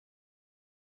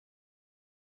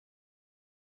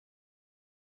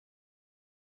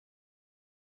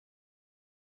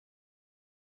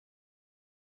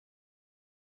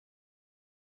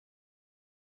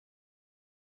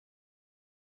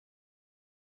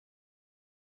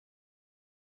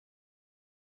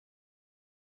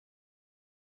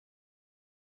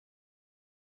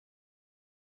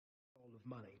of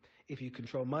money. If you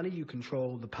control money, you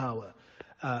control the power.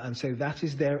 And so that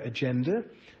is their agenda.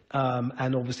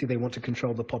 And obviously they want to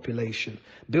control the population.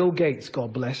 Bill Gates,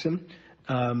 God bless him,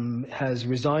 has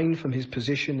resigned from his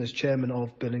position as chairman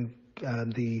of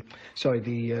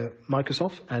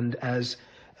Microsoft, and as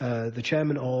the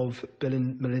chairman of Bill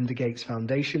and Melinda Gates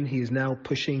Foundation. He is now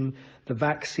pushing the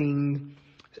vaccine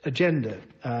agenda.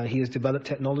 He has developed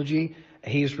technology.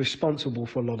 He is responsible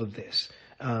for a lot of this.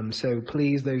 So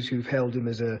please, those who've held him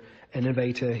as an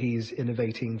innovator, he's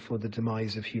innovating for the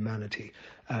demise of humanity.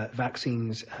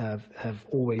 Vaccines have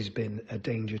always been a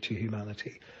danger to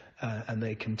humanity, and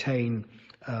they contain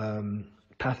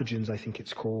pathogens, I think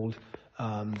it's called,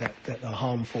 that are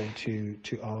harmful to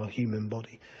our human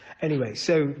body. Anyway,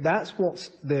 so that's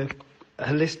what's the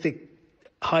holistic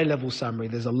high-level summary.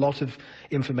 There's a lot of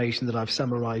information that I've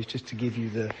summarized just to give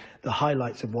you the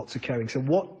highlights of what's occurring. So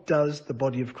what does the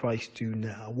body of Christ do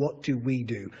now? What do we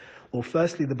do? Well,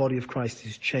 firstly, the body of Christ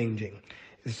is changing.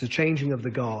 It's the changing of the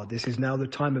guard. This is now the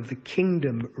time of the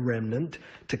kingdom remnant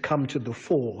to come to the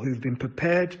fore, who've been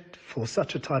prepared for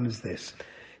such a time as this.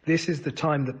 This is the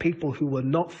time that people who were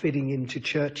not fitting into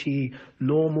churchy,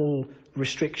 normal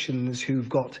restrictions, who've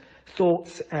got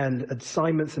thoughts and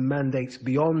assignments and mandates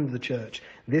beyond the church,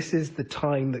 this is the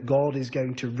time that God is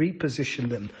going to reposition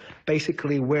them.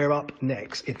 Basically, we're up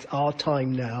next. It's our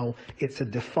time now. It's a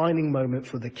defining moment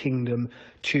for the kingdom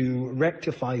to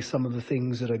rectify some of the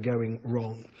things that are going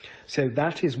wrong. So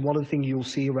that is one of the things you'll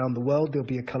see around the world. There'll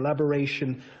be a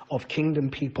collaboration of kingdom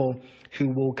people who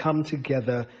will come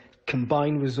together,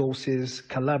 combine resources,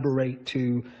 collaborate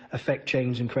to affect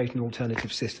change and create an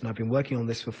alternative system. I've been working on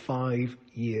this for 5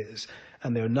 years,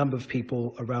 and there are a number of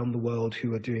people around the world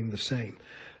who are doing the same.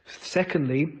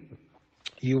 Secondly,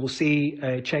 you will see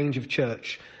a change of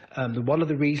church. One of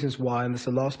the reasons why, and this is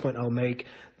the last point I'll make,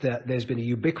 that there's been a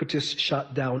ubiquitous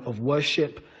shutdown of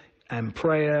worship and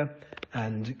prayer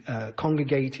and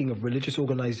congregating of religious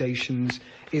organizations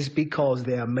is because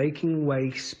they are making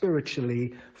way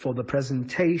spiritually for the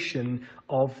presentation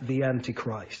of the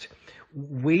Antichrist.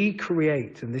 We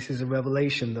create, and this is a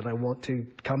revelation that I want to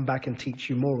come back and teach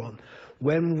you more on,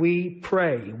 when we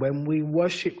pray, when we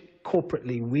worship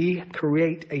corporately, we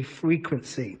create a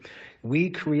frequency. We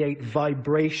create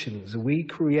vibrations. We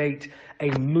create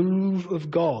a move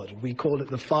of God. We call it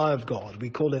the fire of God. We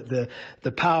call it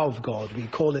the power of God. We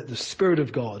call it the Spirit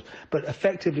of God. But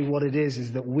effectively what it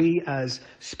is that we as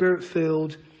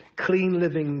spirit-filled, clean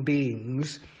living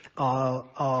beings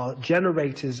are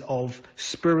generators of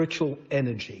spiritual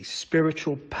energy,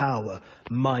 spiritual power,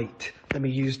 might. Let me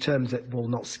use terms that will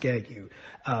not scare you.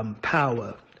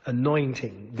 Power,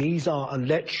 anointing. These are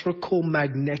electrical,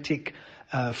 magnetic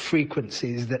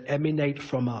frequencies that emanate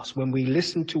from us. When we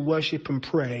listen to worship and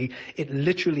pray, it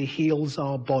literally heals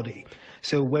our body.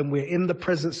 So when we're in the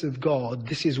presence of God,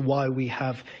 this is why we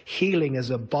have healing as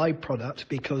a byproduct,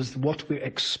 because what we're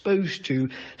exposed to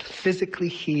physically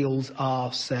heals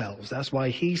ourselves. That's why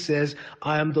he says,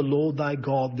 I am the Lord thy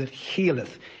God that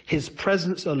healeth. His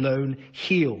presence alone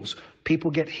heals. People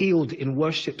get healed in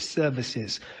worship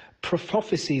services.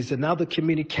 Prophecies and other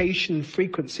communication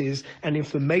frequencies and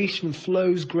information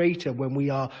flows greater when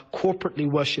we are corporately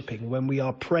worshiping, when we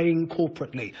are praying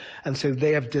corporately. And so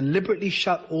they have deliberately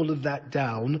shut all of that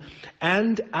down,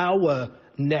 and our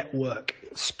network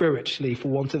spiritually, for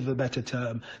want of a better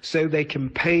term, so they can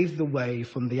pave the way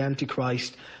from the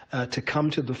Antichrist to come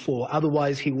to the fore.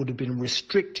 Otherwise, he would have been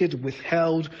restricted,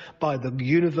 withheld by the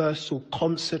universal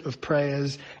concert of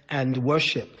prayers and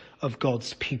worship of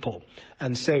God's people.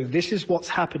 And so this is what's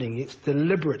happening. It's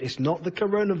deliberate. It's not the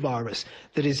coronavirus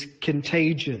that is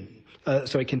contagious,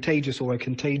 or a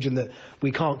contagion that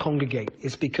we can't congregate.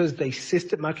 It's because they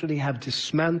systematically have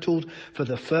dismantled, for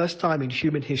the first time in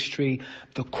human history,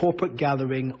 the corporate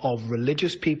gathering of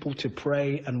religious people to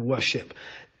pray and worship,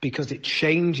 because it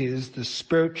changes the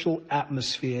spiritual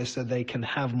atmosphere so they can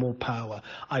have more power.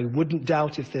 I wouldn't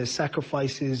doubt if there's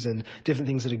sacrifices and different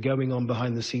things that are going on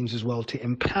behind the scenes as well to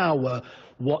empower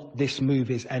what this move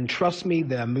is. And trust me,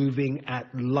 they're moving at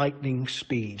lightning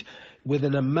speed.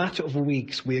 Within a matter of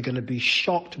weeks, we are going to be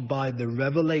shocked by the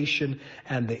revelation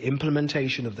and the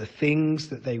implementation of the things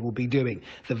that they will be doing.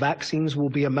 The vaccines will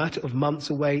be a matter of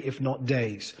months away, if not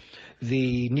days.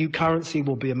 The new currency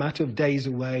will be a matter of days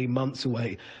away, months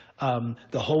away.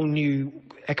 The whole new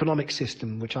economic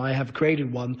system, which I have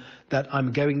created one that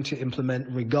I'm going to implement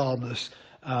regardless,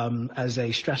 as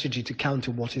a strategy to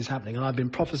counter what is happening. And I've been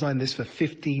prophesying this for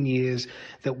 15 years,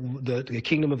 that the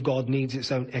kingdom of God needs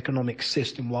its own economic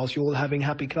system. Whilst you're all having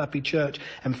happy, clappy church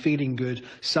and feeling good,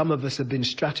 some of us have been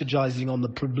strategizing on the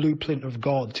blueprint of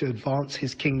God to advance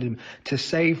his kingdom, to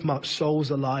save much souls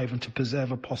alive and to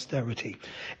preserve a posterity.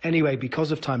 Anyway,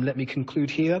 because of time, let me conclude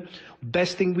here.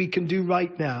 Best thing we can do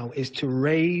right now is to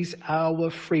raise our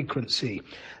frequency.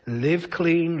 Live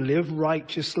clean, live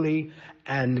righteously,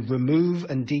 and remove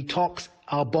and detox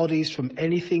our bodies from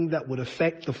anything that would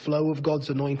affect the flow of God's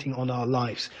anointing on our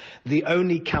lives. The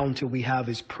only counter we have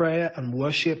is prayer and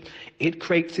worship. It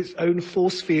creates its own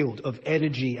force field of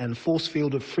energy and force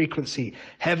field of frequency.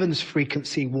 Heaven's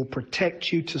frequency will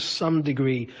protect you to some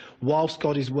degree whilst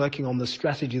God is working on the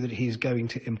strategy that he is going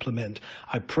to implement.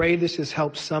 I pray this has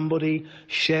helped somebody.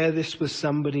 Share this with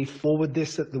somebody. Forward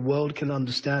this, that the world can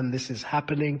understand this is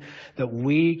happening, that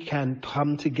we can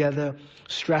come together,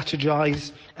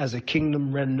 strategize as a kingdom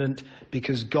remnant,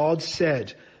 because God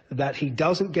said that he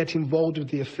doesn't get involved with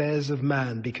the affairs of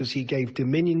man, because he gave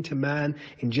dominion to man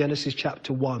in Genesis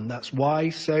chapter 1. That's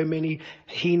why so many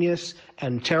heinous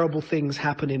and terrible things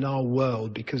happen in our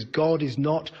world, because God is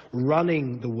not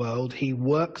running the world. He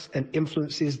works and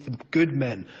influences the good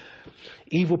men.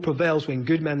 Evil prevails when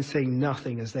good men say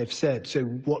nothing, as they've said. So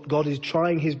what God is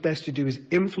trying his best to do is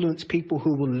influence people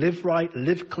who will live right,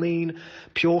 live clean,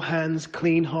 pure hands,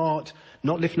 clean heart,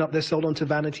 not lifting up their soul unto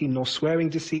vanity, nor swearing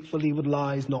deceitfully with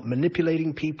lies, not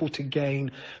manipulating people to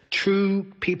gain. True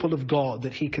people of God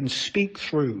that he can speak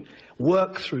through,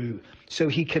 work through, so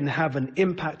he can have an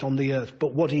impact on the earth.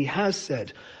 But what he has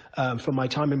said from my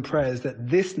time in prayer is that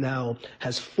this now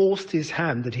has forced his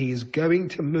hand, that he is going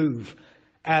to move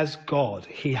as God.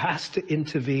 He has to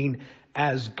intervene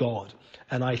as God.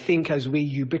 And I think as we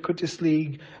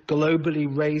ubiquitously, globally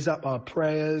raise up our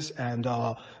prayers and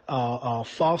our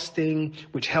fasting,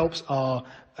 which helps our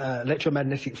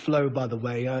electromagnetic flow, by the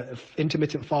way,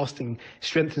 intermittent fasting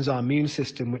strengthens our immune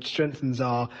system, which strengthens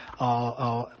our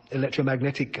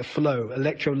electromagnetic flow.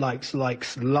 Electrolytes like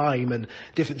lime and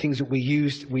different things that we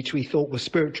used, which we thought were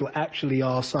spiritual, actually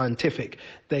are scientific.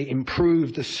 They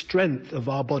improve the strength of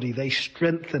our body. They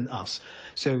strengthen us.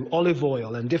 So olive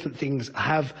oil and different things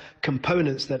have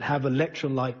components that have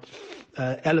electrolyte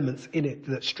elements in it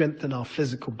that strengthen our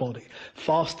physical body.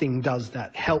 Fasting does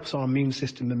that, helps our immune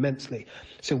system immensely.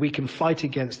 So we can fight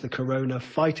against the corona,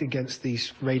 fight against the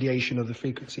radiation of the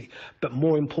frequency, but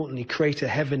more importantly, create a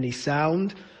heavenly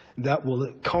sound that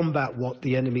will combat what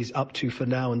the enemy's up to for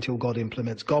now until God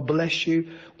implements. God bless you.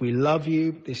 We love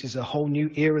you. This is a whole new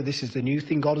era. This is the new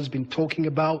thing God has been talking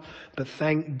about. But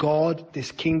thank God, this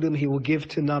kingdom he will give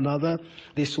to none other.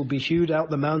 This will be hewed out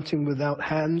the mountain without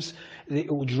hands.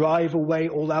 It will drive away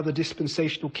all other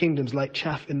dispensational kingdoms like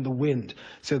chaff in the wind.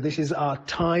 So this is our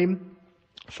time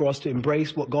for us to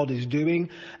embrace what God is doing,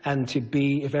 and to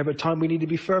be, if ever time we need to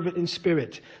be fervent in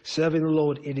spirit, serving the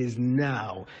Lord, it is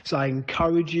now. So I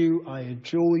encourage you, I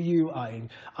adjure you,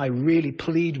 I really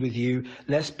plead with you,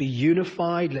 let's be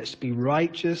unified, let's be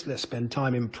righteous, let's spend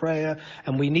time in prayer,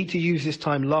 and we need to use this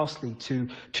time, lastly, to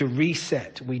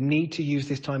reset. We need to use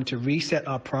this time to reset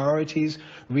our priorities,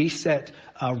 reset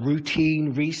our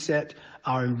routine, reset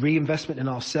our reinvestment in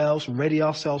ourselves, ready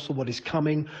ourselves for what is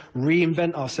coming,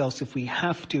 reinvent ourselves if we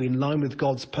have to, in line with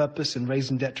God's purpose and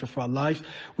raising debt for our life.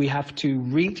 We have to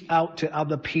reach out to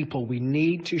other people. We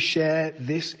need to share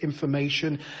this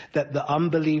information, that the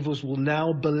unbelievers will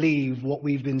now believe what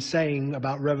we've been saying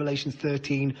about Revelation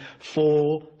 13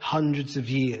 for hundreds of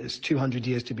years, 200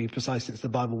 years to be precise, since the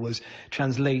Bible was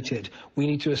translated. We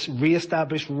need to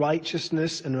reestablish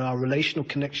righteousness and our relational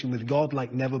connection with God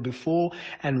like never before,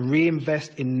 and reinvest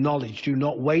in knowledge. Do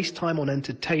not waste time on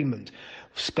entertainment.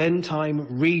 Spend time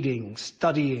reading,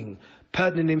 studying,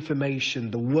 pertinent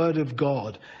information, the Word of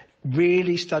God.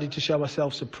 Really study to show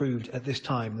ourselves approved at this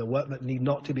time, the work that need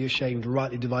not to be ashamed,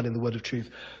 rightly dividing the word of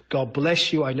truth. God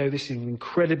bless you. I know this is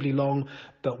incredibly long,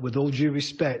 but with all due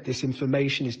respect, this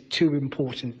information is too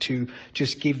important to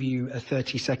just give you a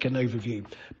 30-second overview.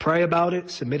 Pray about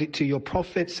it, submit it to your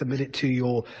prophet, submit it to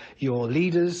your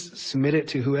leaders, submit it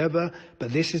to whoever,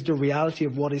 but this is the reality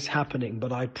of what is happening.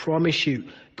 But I promise you,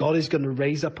 God is going to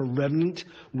raise up a remnant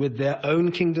with their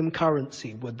own kingdom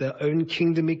currency, with their own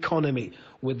kingdom economy,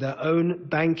 with their own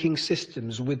banking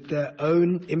systems, with their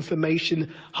own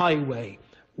information highway,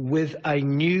 with a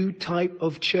new type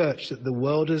of church that the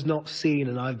world has not seen.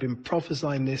 And I've been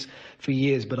prophesying this for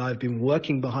years, but I've been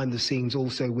working behind the scenes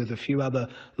also with a few other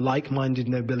like-minded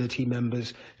nobility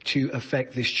members to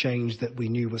effect this change that we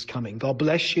knew was coming. God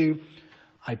bless you.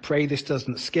 I pray this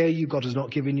doesn't scare you. God has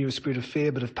not given you a spirit of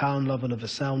fear, but of power and love and of a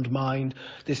sound mind.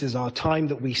 This is our time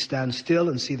that we stand still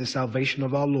and see the salvation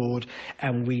of our Lord,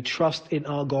 and we trust in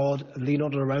our God, lean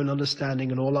not on our own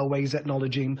understanding, and all our ways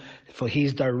acknowledge him, for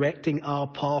he's directing our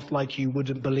path like you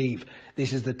wouldn't believe.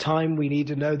 This is the time we need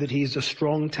to know that he is a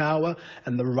strong tower,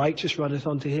 and the righteous runneth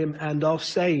unto him and are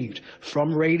saved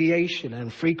from radiation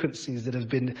and frequencies that have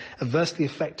been adversely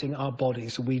affecting our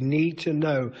bodies. So we need to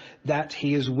know that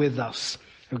he is with us.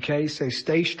 Okay, so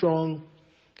stay strong,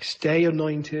 stay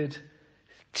anointed,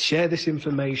 share this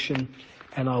information,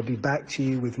 and I'll be back to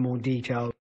you with more details